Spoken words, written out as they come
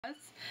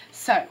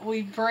So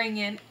we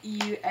bringing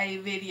you a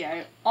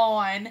video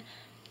on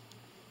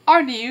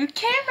our new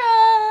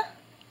camera.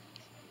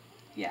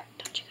 Yeah.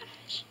 Don't you gotta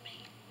mention me?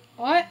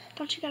 What?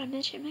 Don't you gotta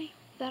mention me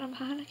that I'm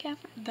behind the camera?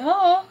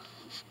 Duh.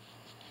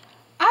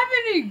 I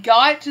haven't even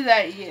got to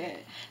that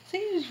yet.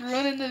 See, you're just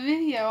running the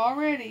video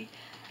already.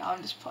 No,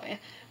 I'm just playing.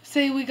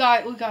 See, we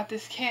got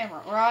this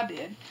camera, or I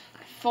did,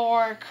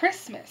 for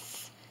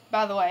Christmas.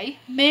 By the way,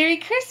 Merry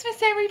Christmas,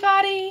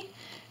 everybody.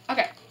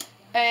 Okay.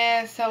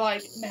 And so,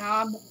 like,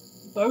 now I'm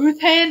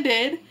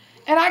both-handed,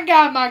 and I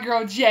got my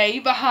girl Jay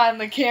behind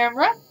the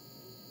camera.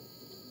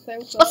 Say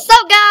what's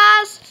up,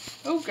 guys?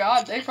 Oh,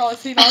 God, they probably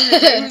seen all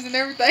your moves and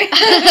everything.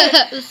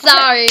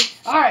 Sorry. Okay.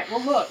 All right,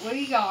 well, look,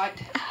 we got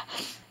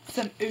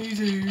some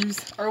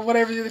oozies, or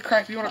whatever the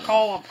crap you want to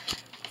call them.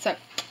 So,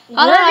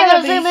 I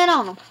gotta zoom in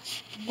on them.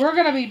 We're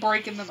going to be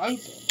breaking them open.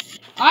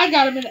 I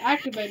got them in the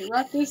activator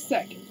right this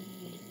second.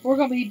 We're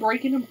going to be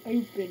breaking them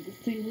open to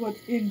see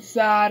what's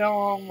inside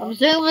on them. I'm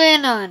zooming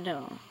in on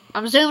them.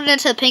 I'm zooming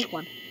into the pink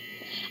one.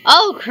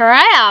 Oh,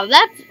 crap.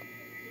 That's...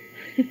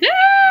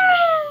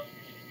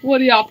 What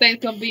do y'all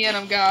think's going to be in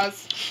them,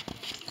 guys?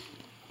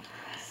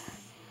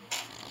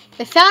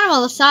 They found them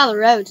on the side of the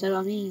road, so,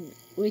 I mean,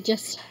 we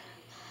just...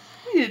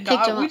 We did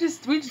not. We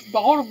just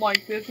bought them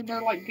like this, and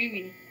they're like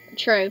gooey.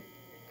 True.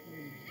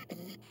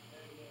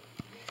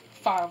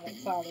 Find them on the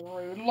side of the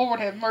road. Lord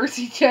have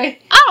mercy, Jay.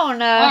 I don't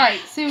know.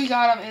 Alright, see, we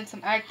got them in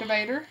some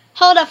activator.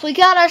 Hold up, we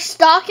got our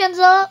stockings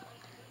up.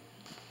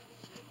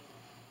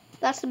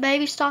 That's the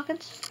baby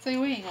stockings. See,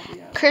 we ain't gonna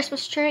be up.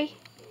 Christmas tree.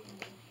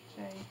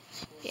 Jay.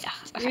 Yeah.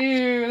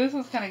 Ew, this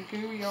one's kind of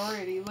gooey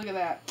already. Look at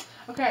that.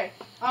 Okay,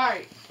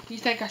 alright. You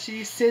think I should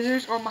use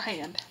scissors or my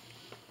hand?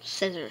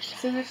 Scissors.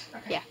 Scissors?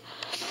 Okay. Yeah.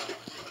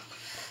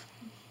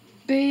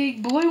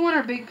 Big blue one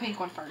or big pink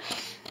one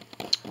first?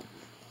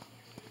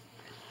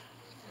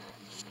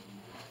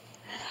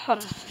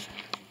 Hold on.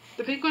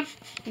 The pink one?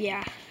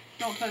 Yeah.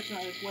 Don't touch none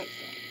of this wet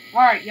stuff.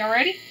 Alright, y'all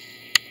ready?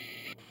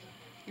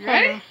 You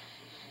ready?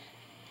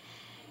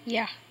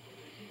 Yeah.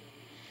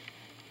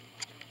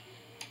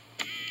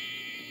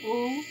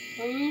 Ooh,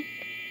 ooh.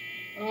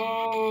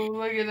 Oh,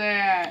 look at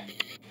that.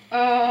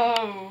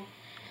 Oh.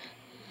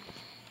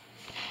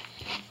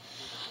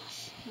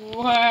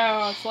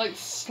 Wow, it's like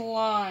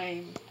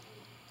slime.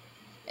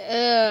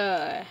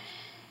 Ugh.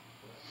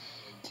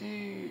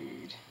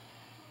 Dude.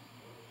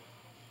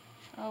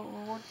 Oh,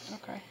 Lord.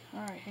 Okay.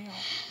 Alright, hang on.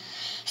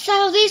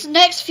 So these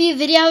next few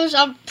videos,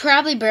 I'm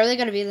probably barely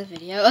going to be in the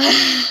video.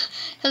 Because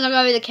I'm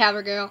going to be the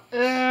camera girl.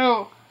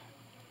 Ew.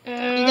 Ew.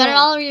 You got it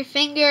all over your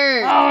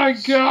fingers. Oh my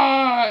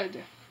God.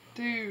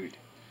 Dude.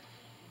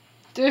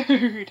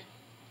 Dude.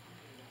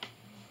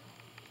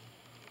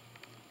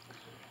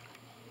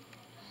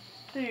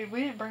 Dude,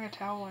 we didn't bring a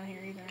towel in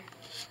here either.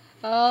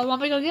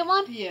 Want me to go get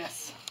one?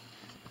 Yes.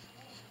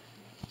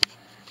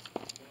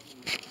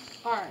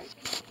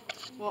 Alright.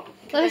 Well,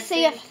 Let me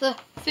see if the...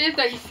 See if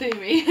they see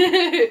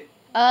me.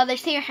 they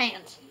see your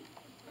hands.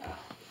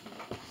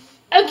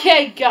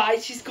 Okay,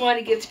 guys, she's going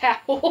to get a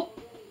towel.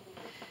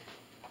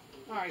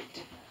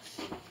 Alright.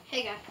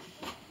 Hey, guys.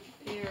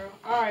 Here.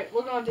 Alright,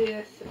 we're going to do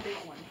this big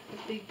one.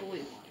 This big blue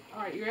one.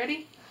 Alright, you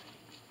ready?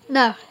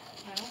 No.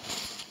 No.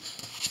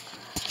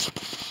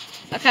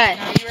 Okay.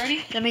 Are you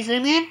ready? Let me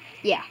zoom in.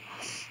 Yeah.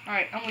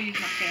 Alright, I'm going to use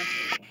my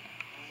camera.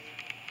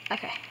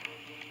 Okay.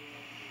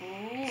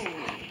 Ooh.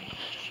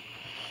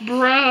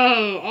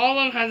 Bro, all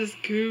of them has this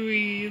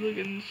gooey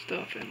looking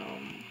stuff in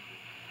them.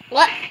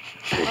 What?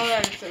 Oh,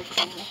 that is so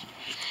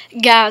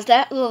cool. Guys,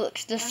 that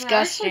looks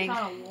disgusting. They're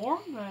actually kind of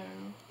warm,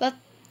 though. But,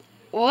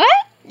 what?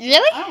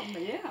 Really? Oh,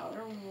 yeah,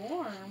 they're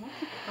warm. What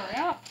the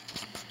crap?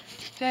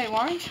 Jay, why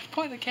are you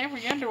pointing the camera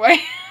the other way?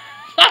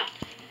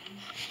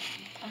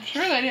 I'm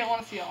sure they didn't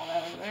want to see all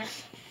that over there.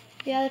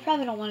 Yeah, they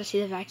probably don't want to see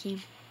the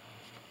vacuum.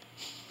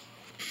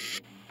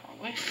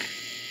 Probably.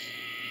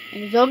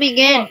 I'm zooming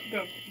again.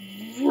 Go.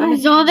 I'm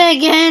zooming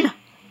again.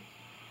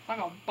 I'm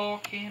gonna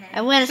balk in.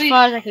 I went as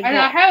far as I could go.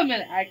 I have them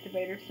in the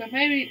activator, so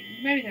maybe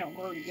they don't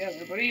grow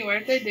together. But anyway,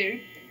 if they do,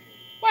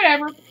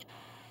 whatever.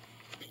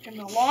 And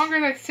the longer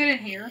they sit in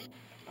here,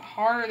 the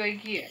harder they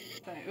get.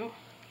 So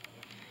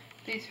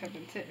these have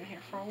been sitting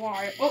here for a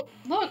while. Oh,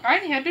 look! I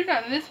didn't have to do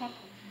nothing to this one.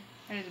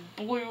 And it just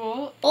blew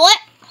up. What?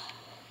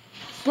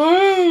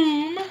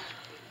 Boom!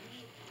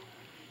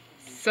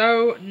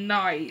 So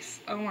nice.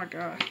 Oh my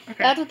gosh.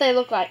 Okay. That's what they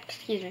look like.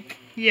 Excuse me.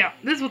 Yeah,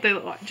 this is what they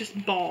look like.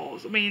 Just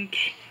balls. I mean,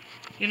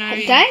 you know.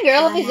 Dang,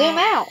 girl, let me zoom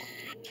out.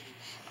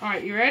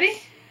 Alright, you ready?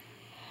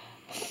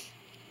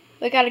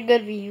 We got a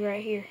good view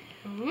right here.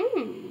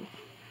 Ooh.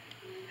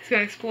 It's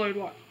gonna explode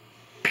what?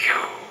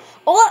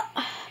 What?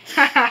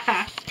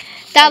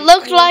 That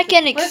looked like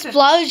an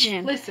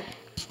explosion. Listen.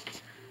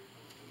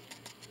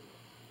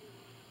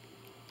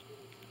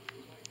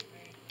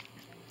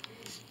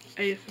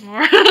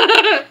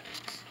 ASMR.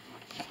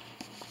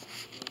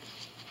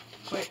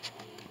 Wait.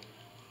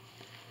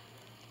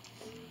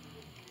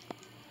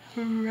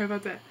 Ooh, how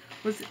about that?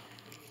 Listen.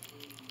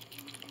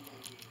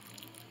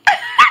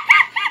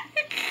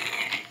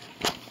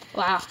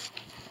 Wow.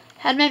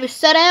 Had to maybe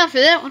sit down for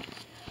that one.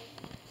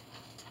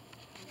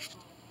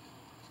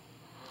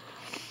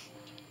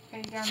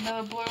 Okay, got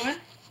another blue one.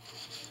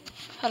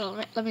 Hold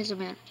on, let me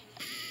zoom in.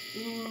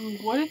 Ooh,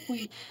 what if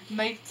we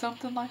made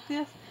something like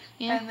this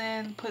and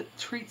then put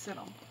treats in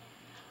them?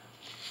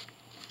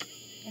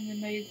 And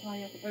then made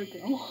somebody else open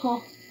them.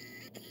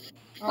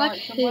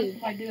 Alright, so what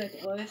if I do that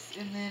to us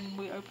and then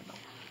we open them?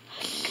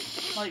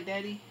 Like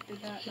Daddy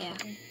did that? Yeah.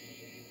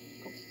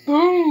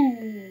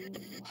 Boom!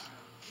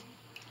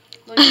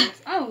 Look at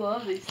this. I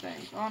love these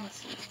things,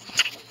 honestly.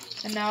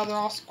 And now they're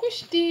all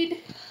squished.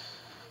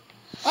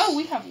 Oh,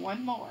 we have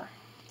one more.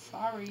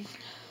 Sorry.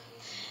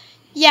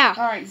 Yeah.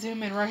 Alright,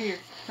 zoom in right here.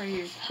 Right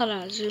here. Hold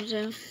on, zoom.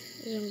 Zoom.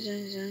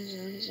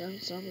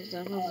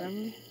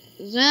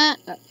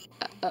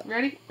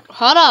 Ready?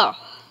 Hold on.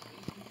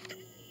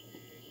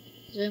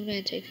 Zoomed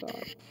in too far.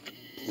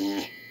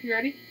 You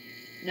ready?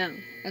 No,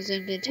 I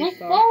zoomed in too What's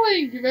far.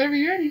 falling? You better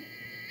be ready.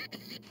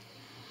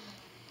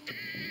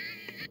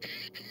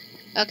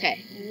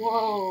 Okay.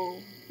 Whoa.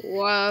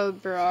 Whoa,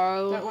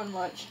 bro. That wasn't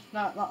much.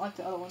 Not like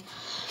the other ones.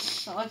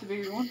 Not like the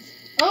bigger ones.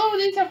 Oh,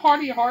 these have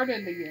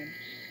hardened again.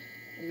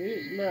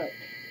 Ooh, look.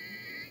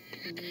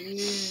 Ooh.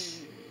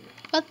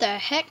 What the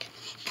heck?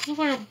 Looks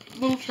like a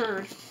little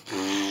turd.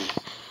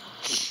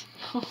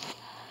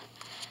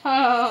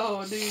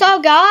 Oh, dude. So,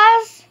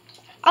 guys,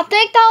 I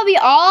think that'll be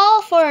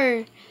all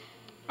for...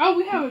 Oh,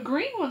 we have a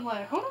green one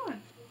left. Hold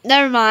on.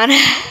 Never mind.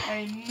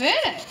 A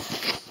minute.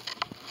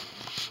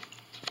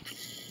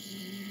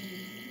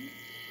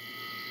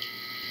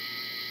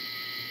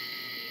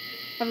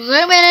 I'm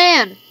zooming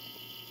in.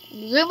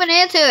 I'm zooming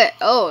into it.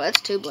 Oh,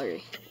 that's too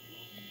blurry.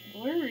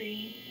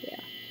 Blurry. Yeah.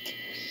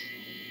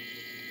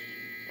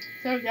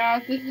 So,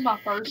 guys, this is my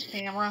first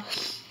camera.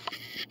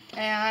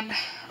 And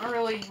I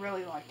really,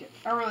 really like it.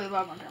 I really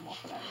love my grandma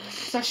for that.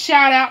 So,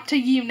 shout out to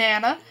you,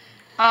 Nana.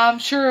 I'm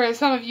sure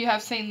some of you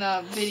have seen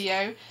the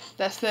video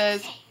that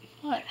says...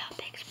 What?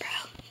 Thanks, bro,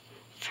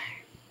 for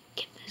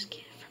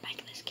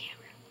making this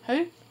camera.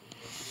 Who?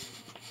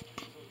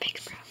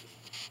 Thanks,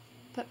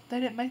 bro. They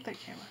didn't make that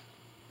camera.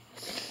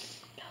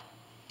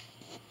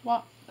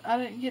 What? I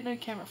didn't get no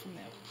camera from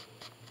them.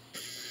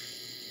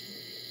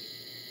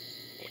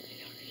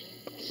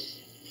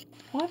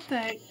 What the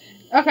heck?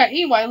 Okay,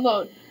 anyway,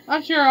 look.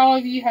 I'm sure all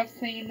of you have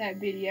seen that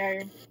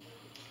video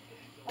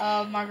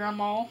of my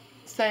grandma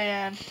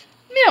saying,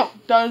 milk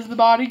does the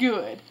body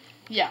good.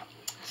 Yeah.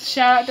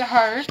 Shout out to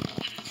her.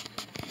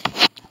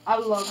 I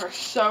love her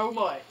so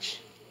much.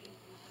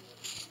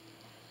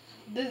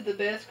 This is the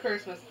best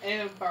Christmas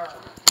ever.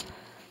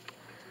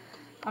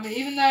 I mean,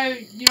 even though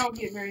you don't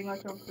get very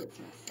much on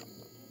Christmas,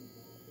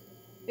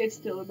 it's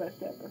still the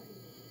best ever.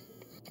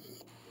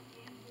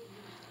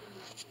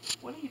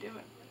 What are you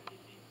doing?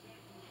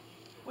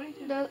 What are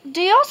you doing?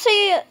 Do y'all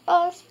see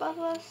us, both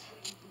of us?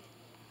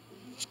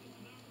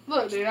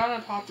 Look, dude, I'm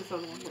gonna pop this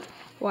other one. Look.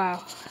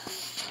 Wow.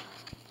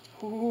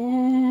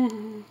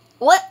 Ooh.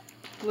 What?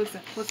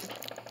 Listen.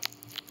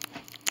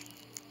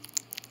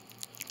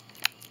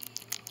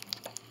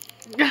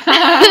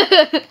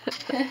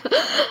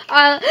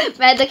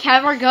 Made the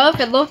camera go up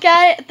and look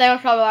at it. They were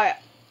probably like,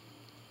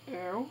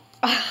 Ew.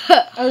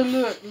 Oh,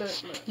 look.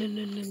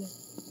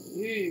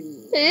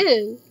 ew.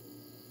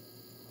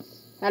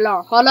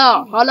 Hold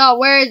on.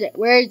 Where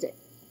is it?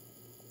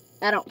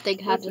 I don't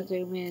think I have to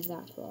zoom in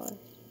that far.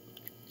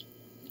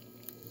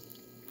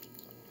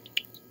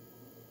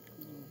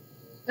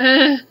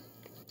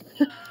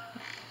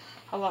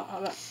 Hold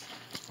on.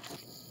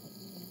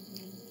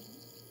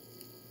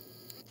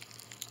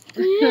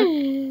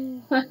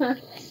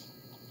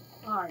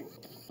 Alright.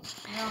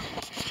 Now,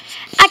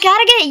 I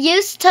gotta get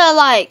used to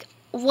like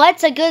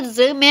what's a good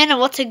zoom in and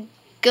what's a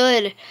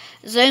good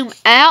zoom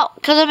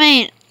out. Cause I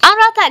mean, I'm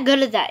not that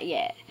good at that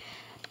yet.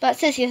 But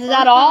Sissy, is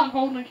that all? I'm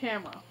holding the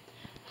camera.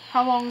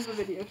 How long is the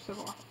video so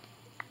far?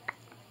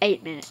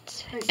 8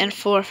 minutes and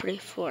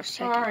 4:44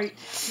 seconds. Alright.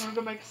 You wanna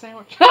go make a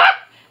sandwich?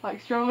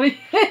 Like Stromedy?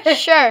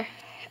 Sure.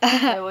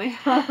 Really?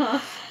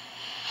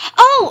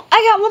 Oh,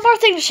 I got one more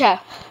thing to show.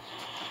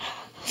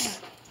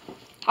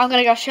 I'm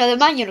gonna go show them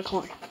my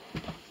unicorn.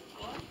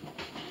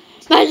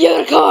 My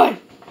unicorn!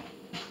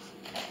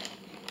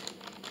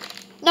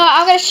 No,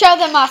 I'm gonna show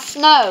them my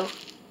snow.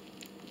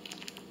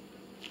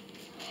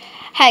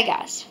 Hey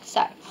guys,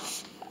 so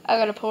I'm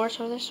gonna pour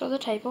some of this on the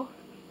table.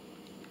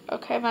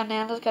 Okay, my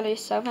Nana's gonna be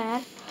so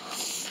mad.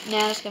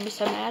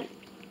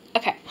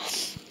 Okay.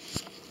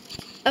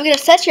 I'm gonna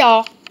set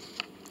y'all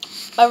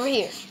over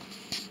here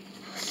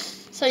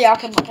so y'all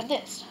can look at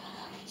this.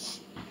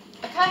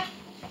 Okay?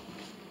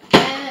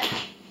 And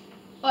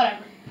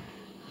whatever.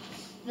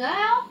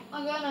 Now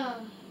I'm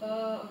gonna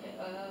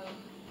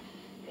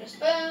get a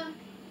spoon,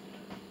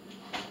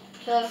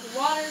 fill it up with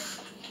water.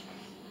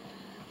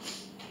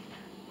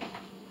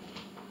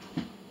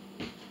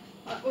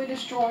 We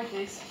destroyed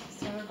these,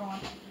 so they're gone.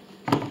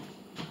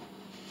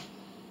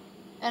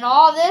 And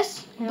all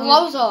this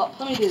blows up.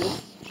 Let me do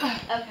this.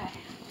 Okay.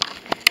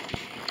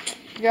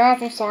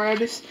 Guys, I'm sorry. I'm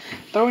just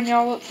throwing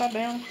y'all upside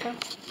down. So.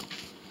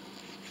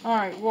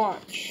 Alright,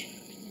 watch.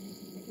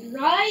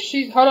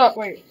 Right? Hold up,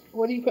 wait.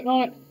 What are you putting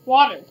on it?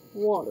 Water.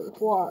 Water,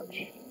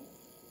 watch.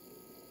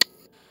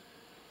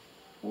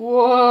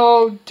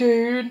 Whoa,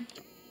 dude.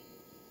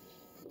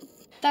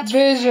 That's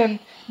Vision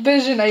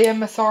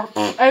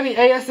AMSR. I mean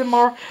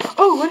ASMR.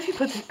 Oh, what if you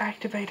put the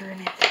activator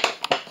in it?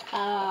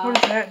 What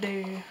does that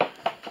do?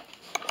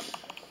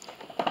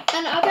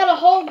 And I got a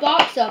whole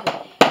box of it.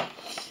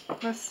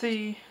 Let's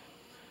see.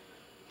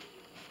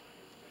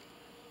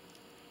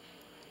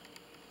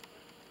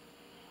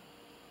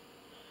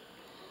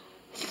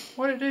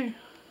 What'd it do?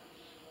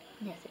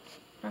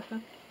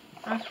 Nothing.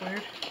 That's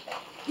weird.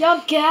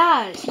 Y'all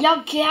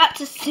got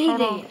to see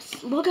Hold on.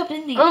 this. Look up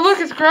in these. Oh, look,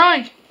 it's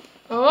growing.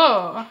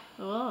 Oh.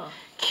 Oh.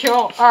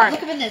 Cool. Alright.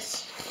 Look up in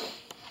this.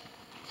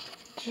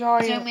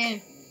 Giant. Zoom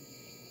in.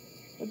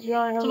 A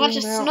giant. It's a bunch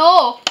of arena.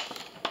 snow.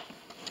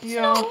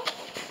 Yeah. Snow.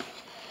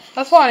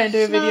 That's why I didn't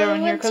do a video Snow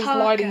in here and because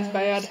lighting's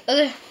tacos.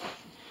 bad.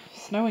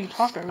 Snowing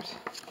tacos.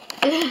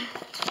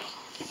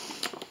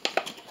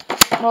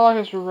 More like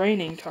it's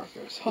raining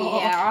tacos.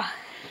 Yeah.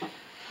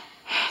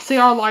 See,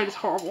 our light is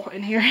horrible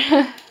in here.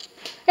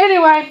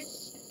 Anyway,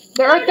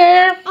 they're right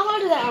there. I'm gonna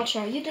do the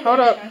outro. You do Hold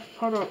the up. outro.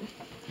 Hold up.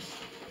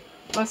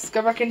 Let's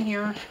go back in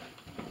here.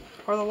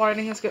 Where the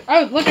lighting is good.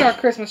 Oh, look at our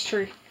Christmas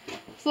tree.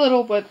 It's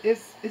little, but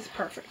it's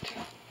perfect.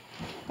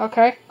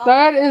 Okay,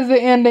 that is the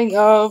ending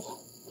of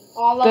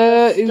All of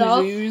the this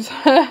stuff.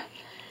 oozies.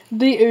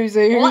 The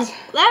oozies. What?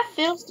 That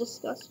feels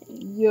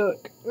disgusting.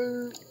 Yuck.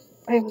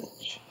 Hey,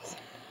 listen.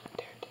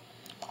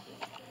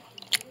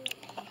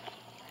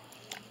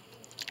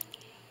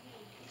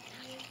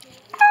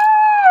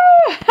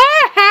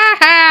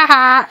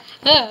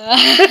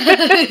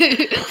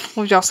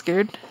 Was y'all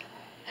scared?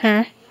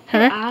 Huh?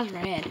 Her eyes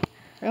red.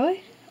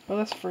 Really? Oh,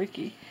 that's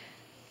freaky.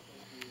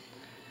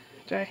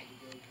 Jay.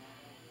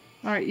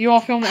 Alright, you all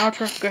film the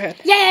outro? Go ahead.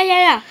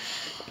 Yeah.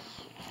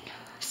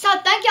 So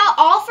thank y'all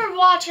all for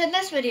watching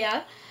this video.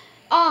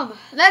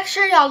 Make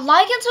sure y'all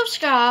like and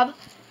subscribe.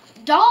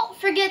 Don't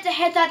forget to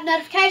hit that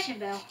notification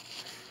bell.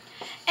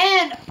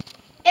 And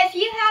if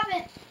you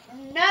haven't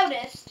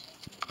noticed,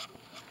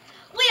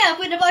 we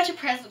opened a bunch of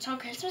presents on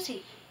Christmas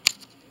Eve.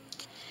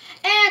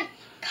 And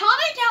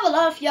comment down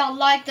below if y'all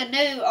like the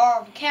new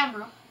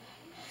camera.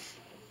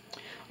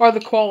 Or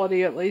the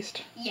quality, at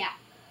least. Yeah.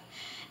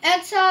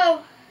 And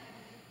so,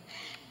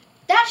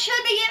 that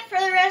should be it for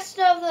the rest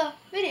of the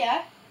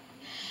video.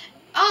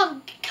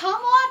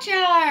 Come watch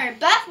our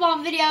bath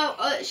bomb video.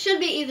 It should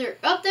be either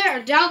up there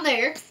or down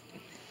there.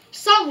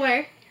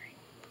 Somewhere.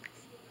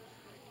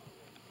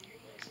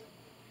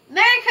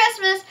 Merry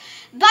Christmas.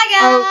 Bye,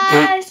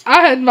 guys. Oh,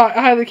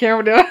 I had the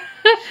camera down.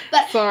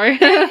 But sorry.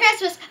 Merry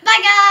Christmas.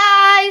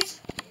 Bye, guys.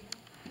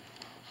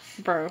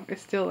 Bro,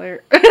 it's still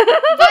there. Bye,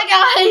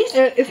 guys.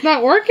 It's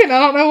not working. I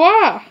don't know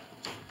why.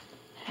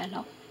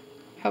 Hello.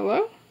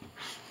 Hello?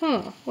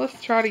 Huh.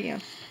 Let's try it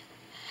again.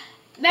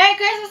 Merry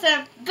Christmas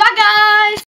and bye, guys.